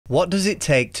What does it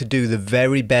take to do the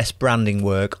very best branding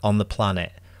work on the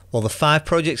planet? Well, the 5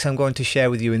 projects I'm going to share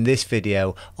with you in this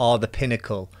video are the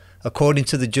pinnacle, according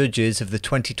to the judges of the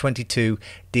 2022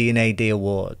 D&AD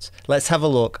Awards. Let's have a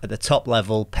look at the top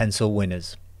level pencil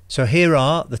winners. So here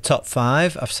are the top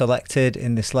 5. I've selected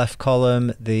in this left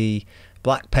column the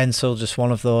black pencil, just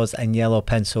one of those, and yellow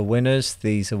pencil winners.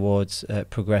 These awards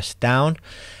progress down.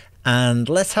 And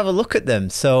let's have a look at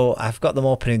them. So I've got them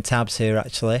open in tabs here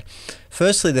actually.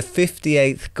 Firstly, the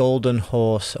 58th Golden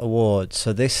Horse Awards.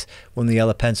 So this won the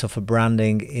yellow pencil for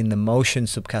branding in the motion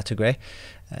subcategory.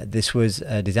 This was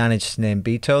a designer just named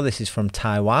Bito. This is from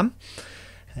Taiwan.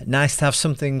 Nice to have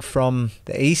something from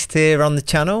the East here on the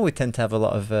channel. We tend to have a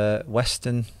lot of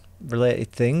Western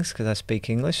related things because I speak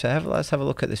English. So let's have a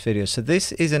look at this video. So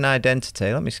this is an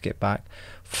identity, let me skip back,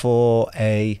 for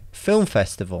a film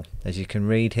festival. As you can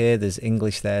read here, there's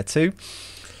English there too.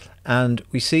 And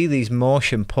we see these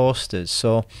motion posters.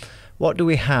 So what do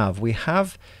we have? We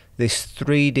have this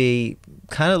 3D,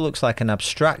 kind of looks like an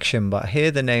abstraction, but here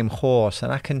the name horse,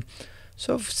 and I can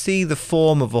sort of see the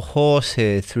form of a horse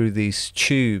here through these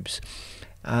tubes.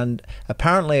 And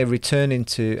apparently returning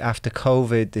to after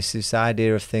COVID, this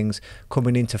idea of things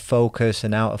coming into focus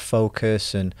and out of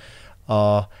focus, and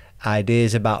our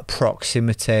ideas about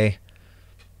proximity.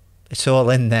 It's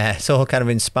all in there. It's all kind of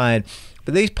inspired.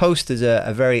 But these posters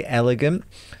are very elegant.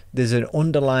 There's an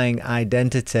underlying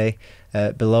identity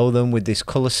below them with this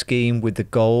color scheme with the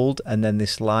gold and then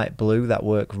this light blue that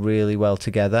work really well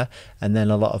together, and then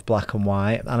a lot of black and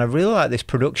white. And I really like this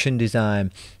production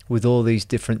design with all these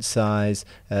different size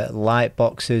light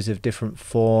boxes of different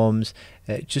forms.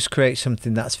 It just creates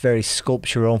something that's very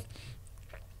sculptural.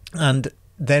 And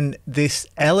then this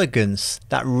elegance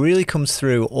that really comes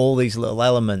through all these little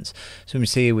elements. So we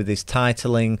see here with this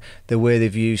titling, the way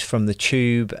they've used from the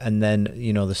tube, and then,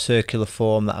 you know, the circular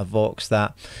form that evokes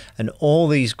that. And all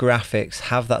these graphics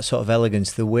have that sort of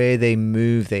elegance. The way they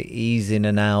move, they ease in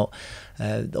and out.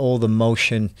 All the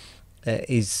motion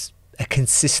is a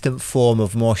consistent form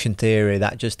of motion theory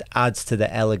that just adds to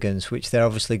the elegance, which they're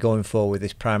obviously going for with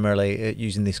this, primarily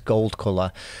using this gold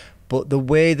color. But the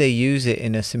way they use it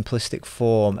in a simplistic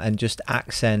form and just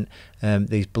accent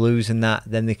these blues and that,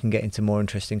 then they can get into more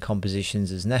interesting compositions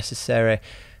as necessary.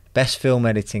 Best film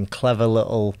editing, clever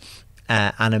little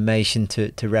animation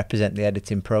to represent the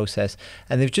editing process.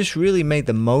 And they've just really made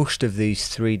the most of these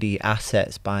 3D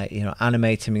assets by, you know,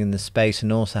 animating in the space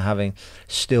and also having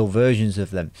still versions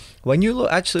of them. When you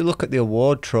actually look at the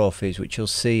award trophies, which you'll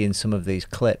see in some of these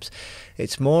clips,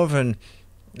 it's more of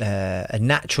a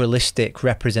naturalistic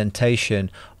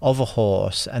representation of a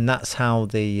horse, and that's how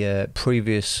the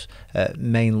previous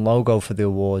main logo for the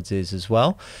awards is as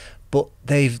well. But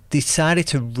they've decided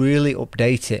to really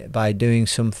update it by doing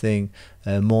something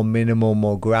more minimal,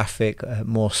 more graphic,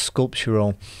 more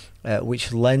sculptural,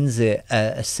 which lends it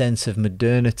a sense of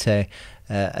modernity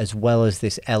as well as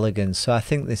this elegance. So I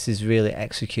think this is really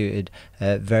executed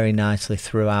very nicely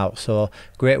throughout. So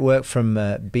great work from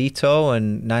Bito,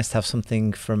 and nice to have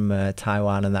something from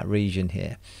Taiwan and that region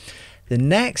here. The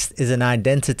next is an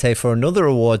identity for another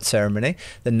award ceremony,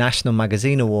 the National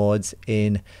Magazine Awards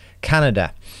in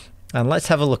Canada. And let's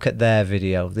have a look at their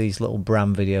video. These little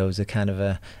brand videos are kind of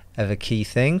a key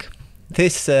thing.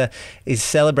 This is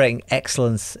celebrating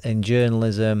excellence in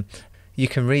journalism. You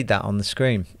can read that on the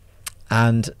screen.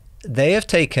 And they have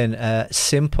taken a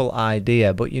simple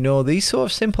idea, but you know, these sort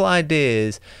of simple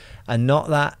ideas are not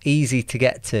that easy to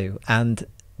get to. And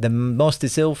the most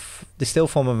distilled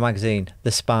form of a magazine,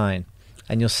 the spine,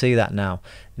 and you'll see that now.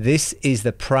 This is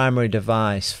the primary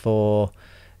device for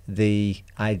the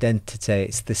identity.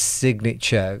 It's the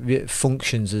signature. It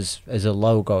functions as a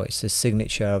logo. It's the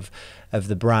signature of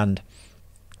the brand.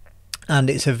 And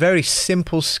it's a very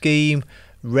simple scheme.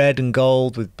 Red and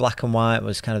gold with black and white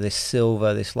was kind of this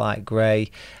silver, this light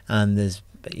grey, and there's,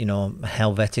 you know,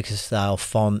 Helvetica style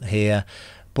font here,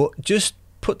 but just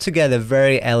put together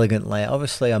very elegantly.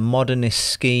 Obviously a modernist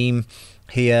scheme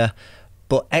here,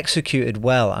 but executed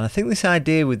well. And I think this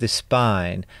idea with the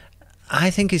spine,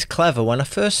 I think, is clever. When I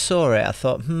first saw it, I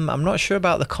thought, I'm not sure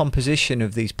about the composition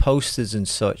of these posters and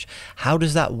such. How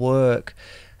does that work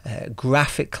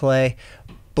graphically?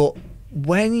 But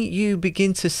when you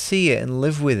begin to see it and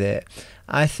live with it,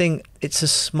 I think it's a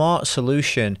smart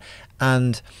solution.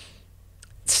 And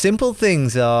simple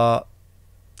things are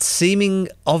seeming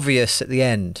obvious at the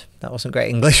end. That wasn't great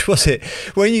English, was it?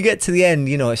 When you get to the end,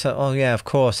 you know, it's like, oh yeah, of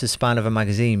course, the spine of a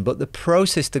magazine. But the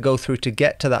process to go through to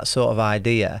get to that sort of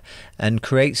idea and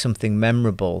create something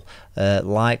memorable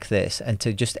like this, and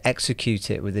to just execute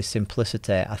it with this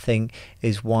simplicity, I think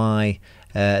is why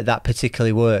that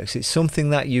particularly works. It's something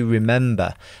that you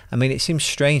remember. I mean, it seems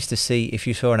strange to see if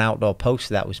you saw an outdoor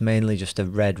poster that was mainly just a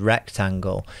red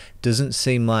rectangle. Doesn't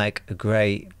seem like a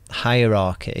great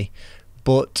hierarchy,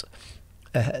 but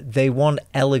they want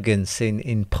elegance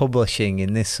in publishing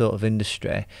in this sort of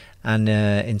industry, and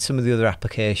in some of the other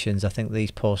applications I think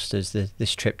these posters,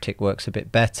 this triptych works a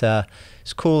bit better.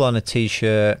 It's cool on a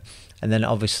t-shirt, and then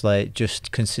obviously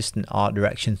just consistent art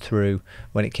direction through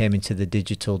when it came into the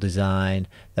digital design,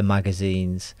 the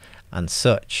magazines and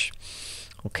such.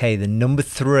 Okay, the number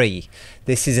 3,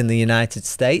 this is in the United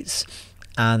States,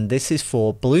 and this is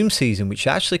for Bloom Season, which is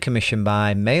actually commissioned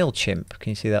by MailChimp. Can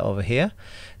you see that over here?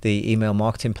 The email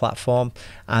marketing platform.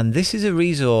 And this is a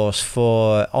resource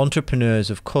for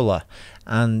entrepreneurs of color,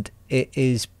 and it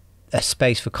is a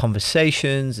space for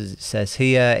conversations, as it says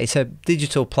here. It's a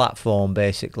digital platform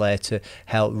basically to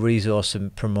help resource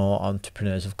and promote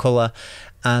entrepreneurs of color.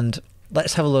 And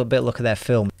let's have a little bit look at their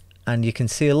film, and you can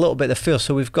see a little bit of the feel.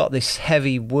 So we've got this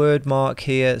heavy word mark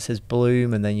here that says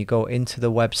Bloom, and then you go into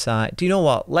the website. Do you know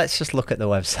what? Let's just look at the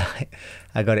website.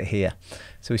 I got it here.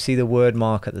 So we see the word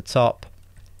mark at the top.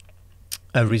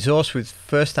 A resource with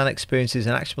first-hand experiences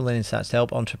and actionable insights to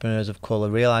help entrepreneurs of colour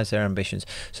realize their ambitions.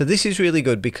 So this is really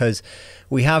good because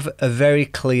we have a very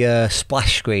clear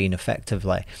splash screen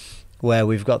effectively, where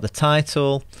we've got the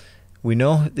title. We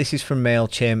know this is from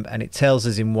MailChimp, and it tells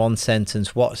us in one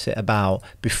sentence what's it about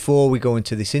before we go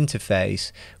into this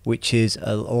interface, which is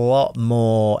a lot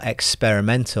more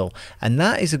experimental. And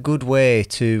that is a good way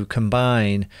to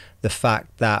combine the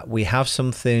fact that we have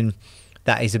something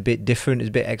that is a bit different, is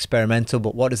a bit experimental,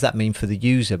 but what does that mean for the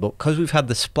user? But because we've had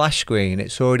the splash screen,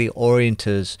 it's already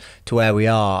oriented us to where we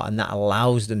are, and that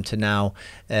allows them to now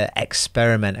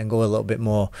experiment and go a little bit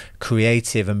more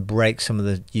creative and break some of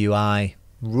the UI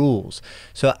rules.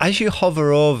 So as you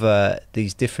hover over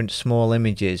these different small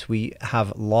images, we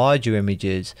have larger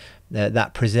images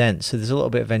that present. So there's a little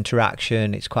bit of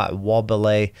interaction. It's quite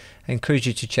wobbly. I encourage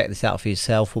you to check this out for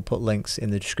yourself. We'll put links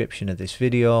in the description of this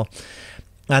video.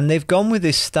 And they've gone with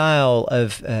this style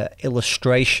of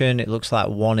illustration. It looks like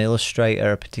one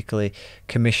illustrator particularly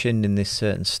commissioned in this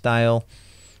certain style.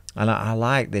 And I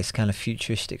like this kind of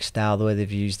futuristic style, the way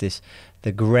they've used this,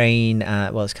 the grain,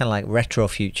 well, it's kind of like retro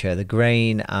future, the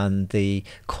grain and the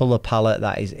color palette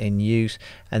that is in use.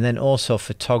 And then also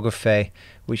photography,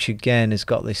 which again has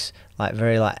got this like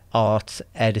very like art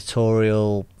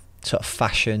editorial sort of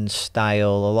fashion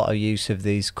style, a lot of use of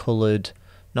these colored,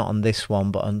 not on this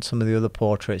one, but on some of the other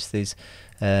portraits, these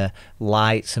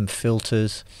lights and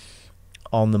filters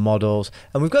on the models.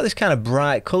 And we've got this kind of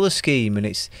bright color scheme, and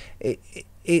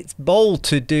it's bold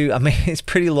to do. I mean, it's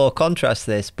pretty low contrast,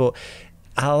 this, but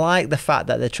I like the fact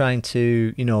that they're trying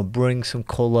to, you know, bring some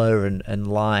color and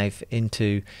life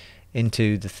into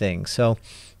the thing. So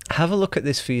have a look at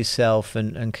this for yourself.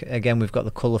 And again, we've got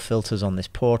the color filters on this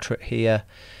portrait here,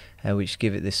 which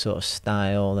give it this sort of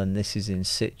style, and this is in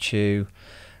situ.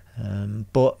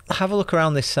 But have a look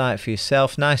around this site for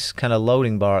yourself. Nice kind of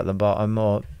loading bar at the bottom,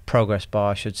 or progress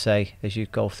bar I should say, as you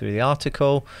go through the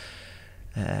article.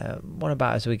 What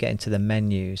about as we get into the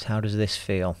menus? How does this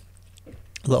feel?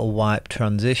 A little wipe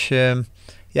transition.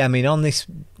 Yeah, I mean, on this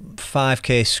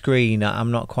 5K screen,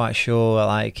 I'm not quite sure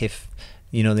like if,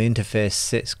 you know, the interface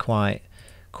sits quite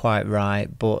right,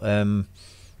 but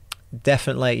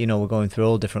definitely, you know, we're going through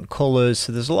all different colors,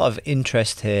 so there's a lot of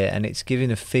interest here, and it's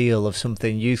giving a feel of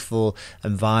something youthful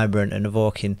and vibrant and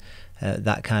evoking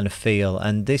that kind of feel.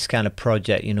 And this kind of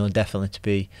project, you know, definitely to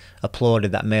be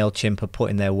applauded, that MailChimp are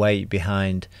putting their weight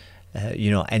behind you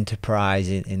know, enterprise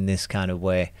in this kind of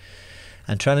way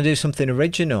and trying to do something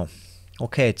original.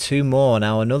 Okay, 2 more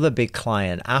now. Another big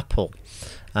client, Apple.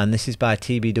 And this is by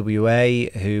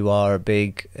TBWA, who are a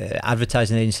big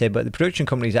advertising agency, but the production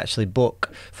company is actually Book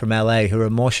from LA, who are a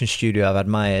motion studio I've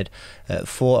admired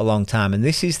for a long time. And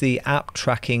this is the app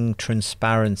tracking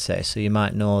transparency. So you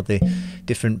might know the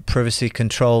different privacy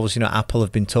controls. You know, Apple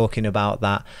have been talking about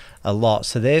that a lot.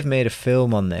 So they've made a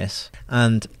film on this,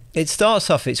 and it starts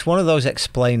off, it's one of those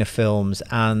explainer films,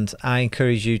 and I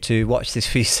encourage you to watch this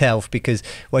for yourself, because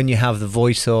when you have the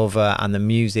voiceover and the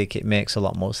music, it makes a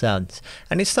lot more sense.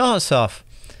 And it starts off,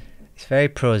 it's very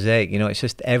prosaic, you know, it's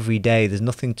just every day, there's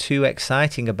nothing too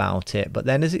exciting about it. But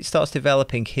then as it starts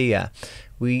developing here,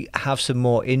 we have some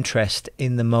more interest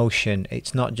in the motion.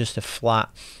 It's not just a flat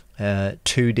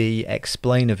 2D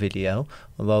explainer video,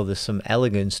 although there's some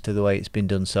elegance to the way it's been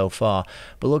done so far.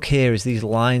 But look here, as these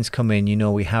lines come in, you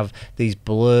know, we have these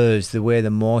blurs, the way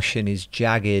the motion is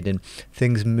jagged and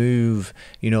things move,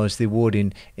 you know, as they would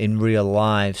in real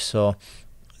life. So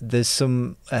there's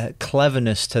some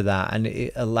cleverness to that, and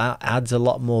it adds a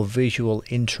lot more visual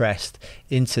interest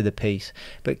into the piece,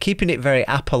 but keeping it very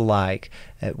Apple-like,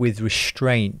 with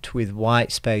restraint, with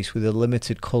white space, with a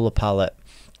limited color palette.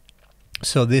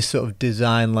 So this sort of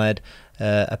design-led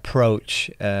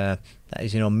approach that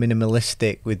is,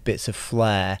 minimalistic with bits of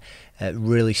flair,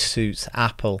 really suits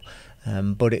Apple.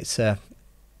 But it's a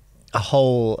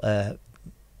whole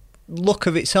look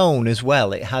of its own as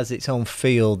well. It has its own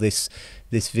feel, this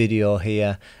video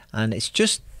here, and it's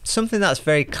just something that's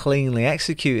very cleanly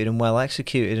executed and well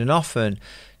executed, and often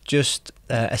just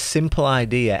a simple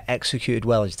idea executed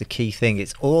well is the key thing.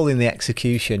 It's all in the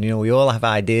execution. We all have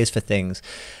ideas for things,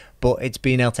 but it's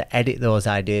being able to edit those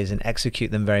ideas and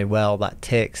execute them very well that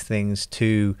takes things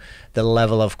to the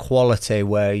level of quality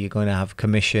where you're going to have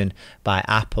commission by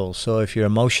Apple. So if you're a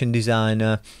motion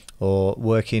designer or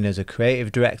working as a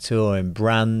creative director or in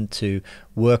brand to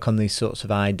work on these sorts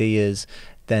of ideas,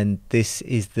 then this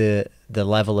is the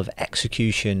level of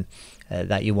execution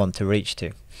that you want to reach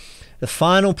to. The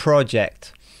final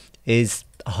project is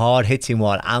a hard-hitting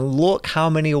one, and look how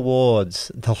many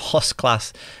awards the Lost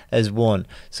class has won.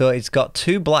 So it's got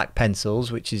 2 black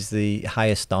pencils, which is the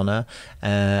highest honour,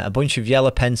 a bunch of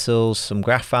yellow pencils, some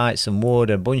graphite, some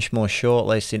wood, a bunch more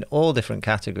shortlists in all different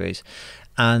categories.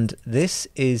 And this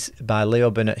is by Leo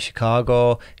Burnett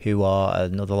Chicago, who are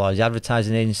another large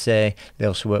advertising agency. They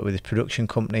also work with his production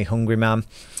company Hungry Man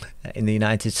in the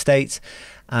United States,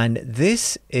 and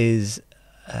this is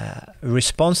a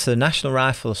response to the National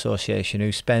Rifle Association,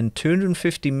 who spend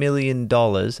 $250 million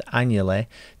annually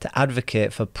to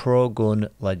advocate for pro-gun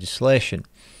legislation.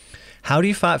 How do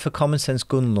you fight for common sense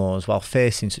gun laws while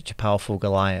facing such a powerful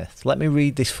Goliath? Let me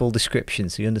read this full description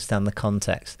so you understand the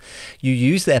context. You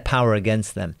use their power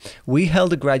against them. We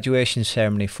held a graduation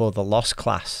ceremony for the Lost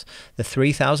class, the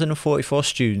 3,044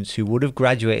 students who would have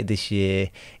graduated this year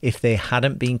if they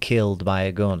hadn't been killed by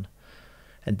a gun.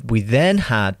 And we then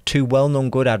had 2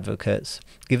 well-known gun advocates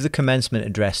give the commencement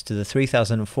address to the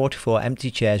 3,044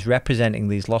 empty chairs representing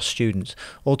these lost students,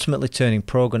 ultimately turning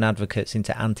pro-gun advocates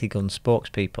into anti-gun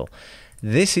spokespeople.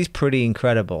 This is pretty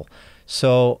incredible.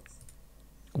 So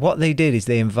what they did is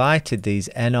they invited these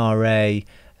NRA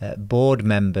board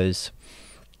members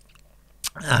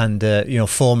and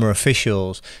former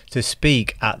officials to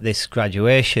speak at this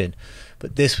graduation.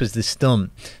 But this was the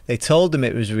stunt. They told them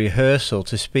it was a rehearsal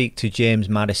to speak to James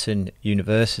Madison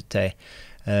University,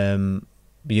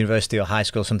 university or high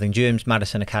school, something, James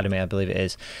Madison Academy, I believe it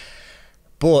is.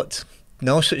 But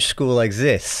no such school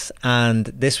exists, and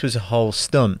this was a whole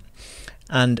stunt.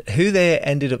 And who they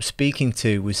ended up speaking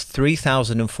to was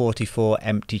 3,044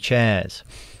 empty chairs.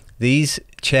 These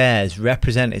chairs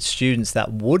represented students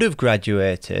that would have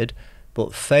graduated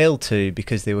but failed to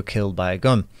because they were killed by a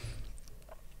gun.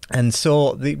 And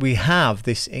so we have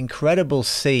this incredible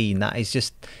scene that is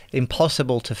just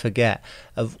impossible to forget,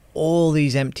 of all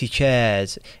these empty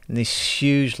chairs in this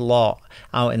huge lot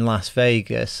out in Las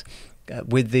Vegas,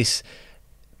 with this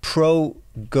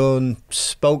pro-gun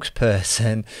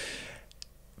spokesperson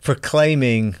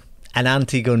proclaiming an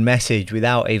anti-gun message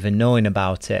without even knowing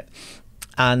about it.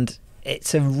 And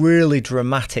it's a really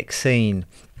dramatic scene.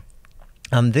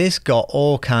 And this got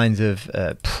all kinds of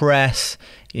press.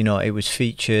 It was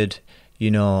featured,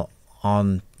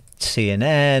 on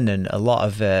CNN and a lot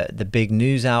of the big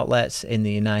news outlets in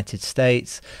the United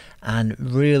States, and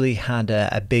really had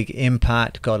a big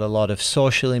impact, got a lot of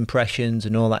social impressions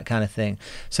and all that kind of thing.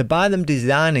 So by them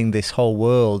designing this whole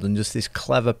world and just this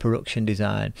clever production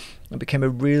design, it became a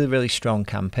really, really strong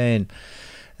campaign.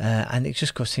 And it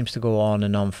just seems to go on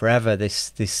and on forever.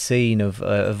 This scene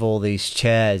of all these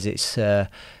chairs, it's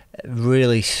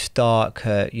really stark,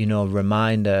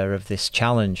 reminder of this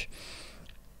challenge.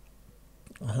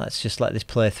 Let's just let this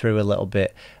play through a little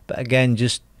bit. But again,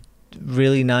 just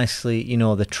really nicely,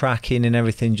 the tracking and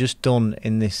everything just done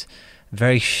in this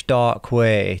very stark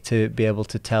way to be able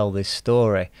to tell this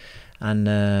story. And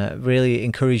really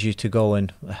encourage you to go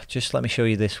and just let me show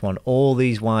you this one. All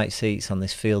these white seats on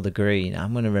this field of green.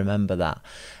 I'm going to remember that.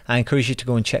 I encourage you to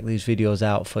go and check these videos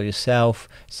out for yourself,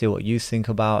 see what you think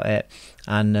about it.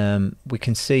 And we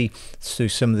can see through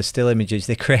some of the still images,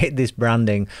 they created this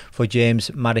branding for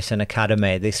James Madison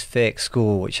Academy, this fake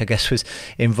school, which I guess was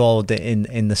involved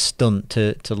in the stunt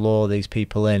to lure these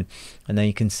people in. And then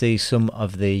you can see some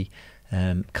of the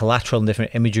collateral and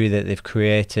different imagery that they've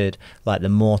created, like the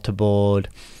mortarboard,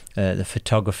 the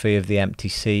photography of the empty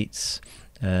seats,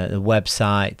 the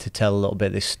website to tell a little bit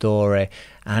of this story.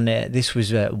 And this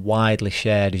was widely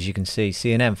shared, as you can see.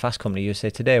 CNN, Fast Company, USA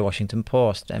Today, Washington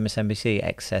Post, MSNBC,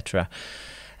 etc.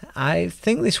 I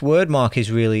think this word mark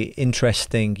is really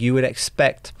interesting. You would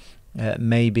expect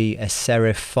maybe a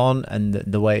serif font and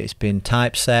the way it's been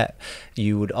typeset.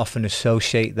 You would often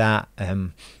associate that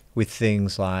with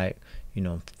things like, you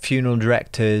know, funeral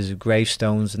directors,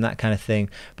 gravestones and that kind of thing.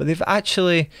 But they've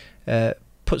actually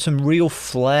put some real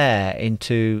flair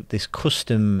into this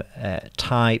custom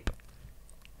type,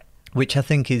 which I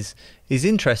think is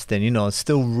interesting. You know, there's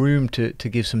still room to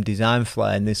give some design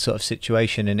flair in this sort of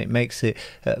situation, and it makes it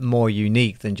more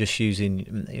unique than just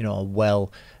using, you know, a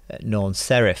well-known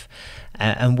serif.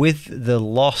 And with the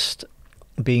lost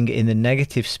being in the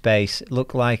negative space, it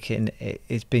looked like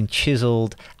it's been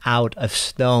chiseled out of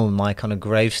stone, like on a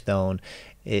gravestone.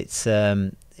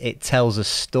 It tells a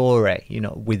story, you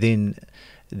know, within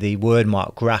the word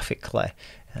mark graphically,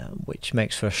 which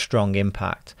makes for a strong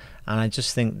impact. And I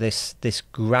just think this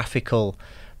graphical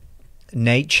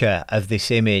nature of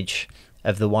this image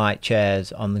of the white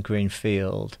chairs on the green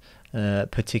field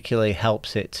particularly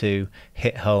helps it to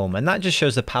hit home. And that just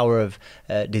shows the power of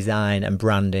design and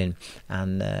branding,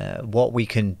 and what we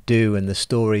can do and the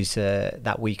stories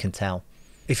that we can tell.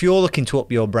 If you're looking to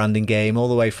up your branding game all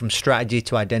the way from strategy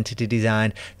to identity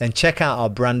design, then check out our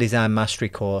Brand Design Mastery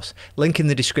course. Link in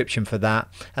the description for that.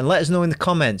 And let us know in the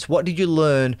comments, what did you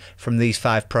learn from these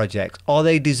 5 projects? Are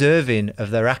they deserving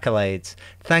of their accolades?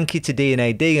 Thank you to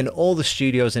D&AD and all the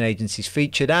studios and agencies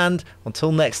featured, and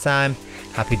until next time,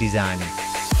 happy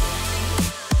designing.